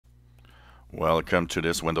Welcome to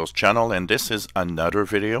this Windows channel, and this is another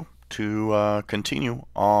video to continue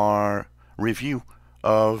our review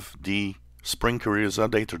of the Spring Careers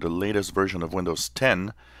Update, or the latest version of Windows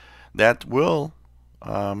 10 that will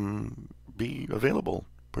be available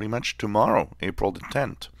pretty much tomorrow, April the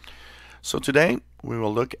 10th. So today we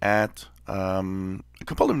will look at a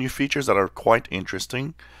couple of new features that are quite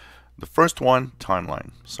interesting. The first one,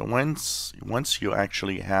 timeline. So once you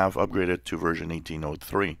actually have upgraded to version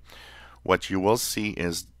 18.03, what you will see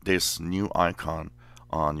is this new icon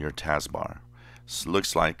on your taskbar. This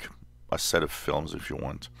looks like a set of films, if you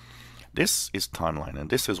want. This is timeline,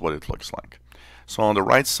 and this is what it looks like. So on the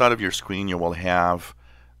right side of your screen, you will have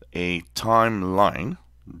a timeline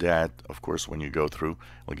that, of course, when you go through,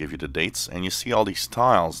 will give you the dates, and you see all these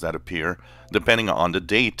tiles that appear depending on the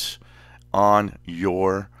date on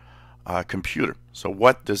your computer. So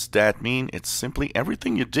what does that mean? It's simply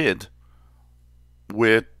everything you did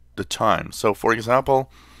with the time. So for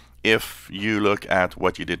example, if you look at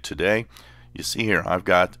what you did today, you see here I've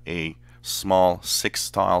got a small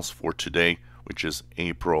 6 tiles for today, which is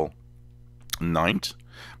April 9th.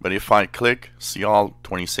 But if I click see all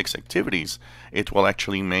 26 activities, it will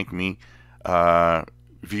actually make me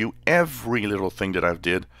view every little thing that I've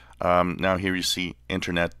did. Now here you see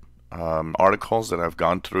internet articles that I've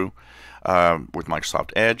gone through with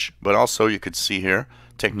Microsoft Edge, but also you could see here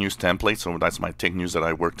Tech News template, so that's my tech news that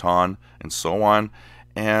I worked on, and so on.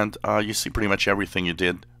 And you see pretty much everything you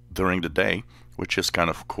did during the day, which is kind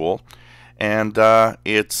of cool. And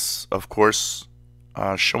it's, of course,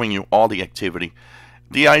 showing you all the activity.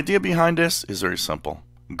 The idea behind this is very simple.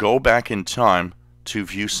 Go back in time to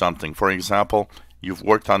view something. For example, you've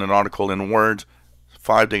worked on an article in Word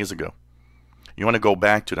 5 days ago. You want to go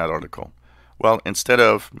back to that article. Well, instead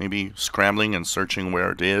of maybe scrambling and searching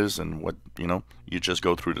where it is and what, you just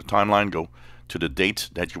go through the timeline, go to the date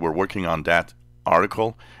that you were working on that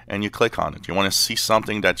article, and you click on it. You want to see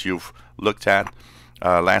something that you've looked at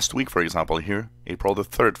last week, for example, here, April the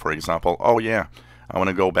 3rd, for example. Oh yeah, I want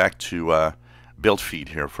to go back to build feed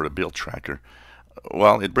here for the build tracker.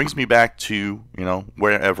 Well, it brings me back to,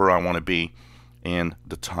 wherever I want to be in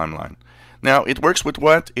the timeline. Now, it works with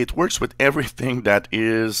what? It works with everything that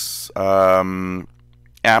is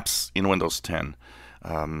apps in Windows 10.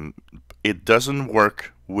 It doesn't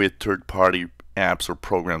work with third-party apps or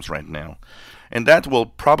programs right now. And that will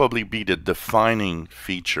probably be the defining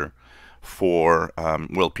feature for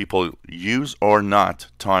will people use or not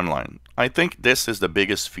timeline. I think this is the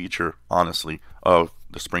biggest feature, honestly, of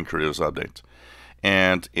the Spring Careers Update.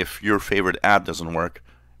 And if your favorite app doesn't work,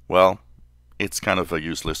 well, it's kind of a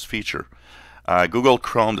useless feature. Google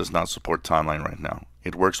Chrome does not support timeline right now.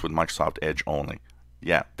 It works with Microsoft Edge only.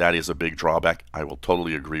 Yeah, that is a big drawback. I will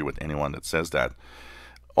totally agree with anyone that says that.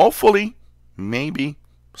 Hopefully, maybe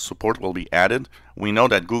support will be added. We know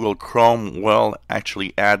that Google Chrome will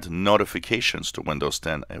actually add notifications to Windows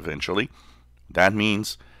 10 eventually. That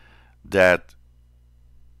means that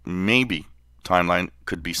maybe timeline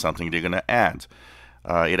could be something they're going to add.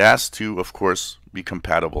 It has to, of course, be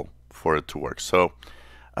compatible for it to work. So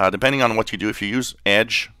depending on what you do, if you use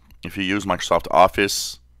Edge, if you use Microsoft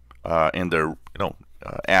Office and their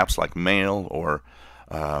apps like Mail or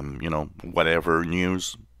whatever,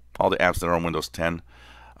 news, all the apps that are on Windows 10,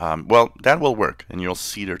 well, that will work, and you'll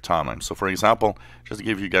see their timeline. So for example, just to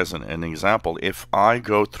give you guys an example, if I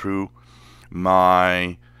go through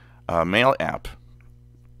my Mail app,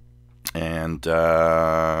 and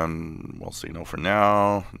we'll see, no for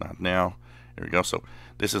now, not now. Here we go. So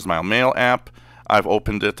this is my Mail app. I've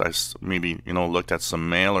opened it. I maybe looked at some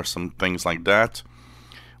mail or some things like that.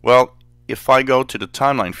 Well, if I go to the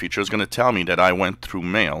timeline feature, it's going to tell me that I went through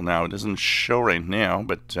mail. Now, it doesn't show right now,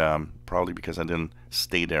 but probably because I didn't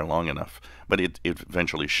stay there long enough. But it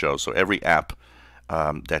eventually shows. So every app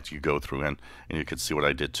that you go through, and you can see what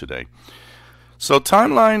I did today. So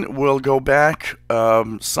timeline will go back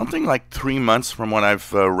something like 3 months from what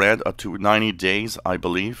I've read, up to 90 days, I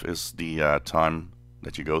believe, is the time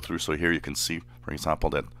that you go through. So here you can see, for example,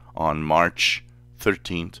 that on March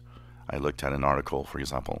 13th, I looked at an article, for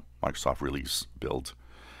example, Microsoft Release Build,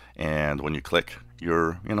 and when you click,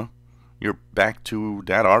 you're back to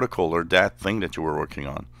that article or that thing that you were working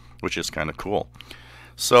on, which is kind of cool.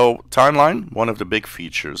 So timeline, one of the big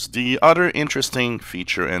features. The other interesting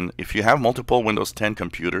feature, and if you have multiple Windows 10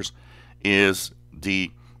 computers, is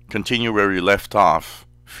the continue where you left off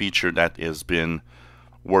feature that has been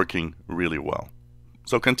working really well.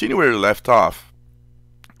 So continue where you left off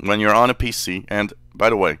when you're on a PC, and by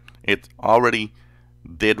the way, it already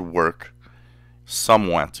did work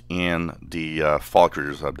somewhat in the Fall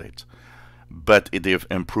Careers Update. but they've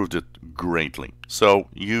improved it greatly. So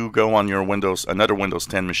you go on your another Windows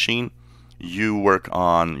 10 machine, you work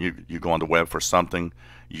on, you go on the web for something,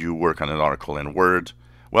 you work on an article in Word.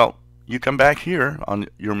 Well, you come back here on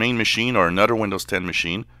your main machine or another Windows 10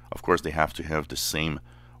 machine. Of course, they have to have the same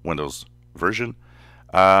Windows version.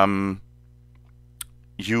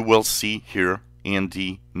 You will see here in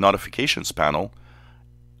the notifications panel,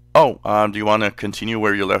 do you want to continue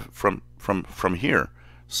where you left from here?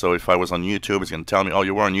 So if I was on YouTube, it's going to tell me, oh,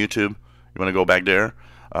 you were on YouTube, you want to go back there.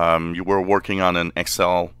 You were working on an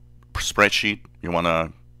Excel spreadsheet, you want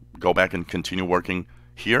to go back and continue working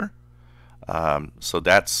here. So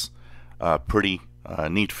that's a pretty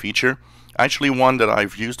neat feature. Actually, one that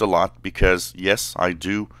I've used a lot because, yes, I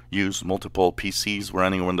do use multiple PCs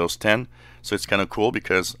running Windows 10. So it's kind of cool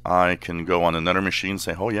because I can go on another machine and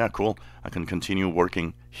say, oh yeah, cool, I can continue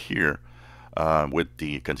working here with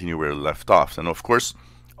the continue where it left off. And of course,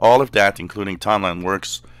 all of that, including Timeline,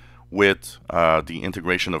 works with the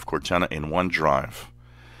integration of Cortana in OneDrive.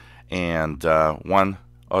 And one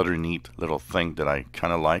other neat little thing that I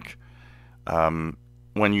kind of like,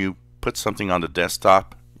 when you put something on the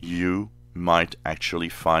desktop, you might actually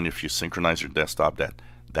find, if you synchronize your desktop,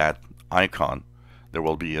 that icon. There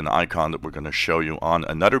will be an icon that we're going to show you on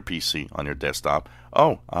another PC on your desktop.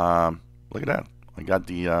 Oh, look at that. I got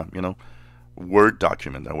the, Word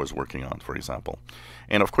document I was working on, for example.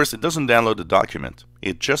 And of course, it doesn't download the document.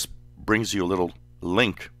 It just brings you a little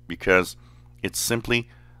link because it's simply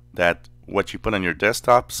that what you put on your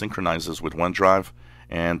desktop synchronizes with OneDrive,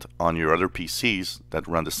 and on your other PCs that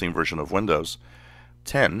run the same version of Windows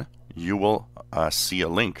 10, you will see a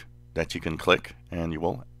link that you can click and you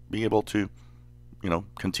will be able to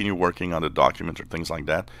continue working on the document or things like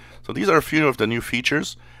that. So these are a few of the new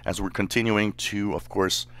features as we're continuing to, of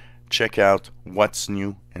course, check out what's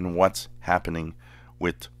new and what's happening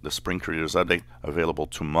with the Spring Creators Update, available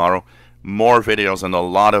tomorrow. More videos, and a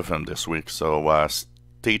lot of them this week, so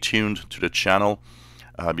stay tuned to the channel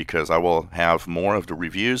because I will have more of the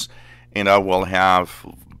reviews, and I will have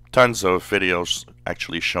tons of videos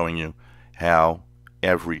actually showing you how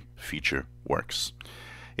every feature works.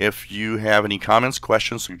 If you have any comments,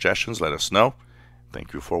 questions, suggestions, let us know.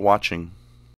 Thank you for watching.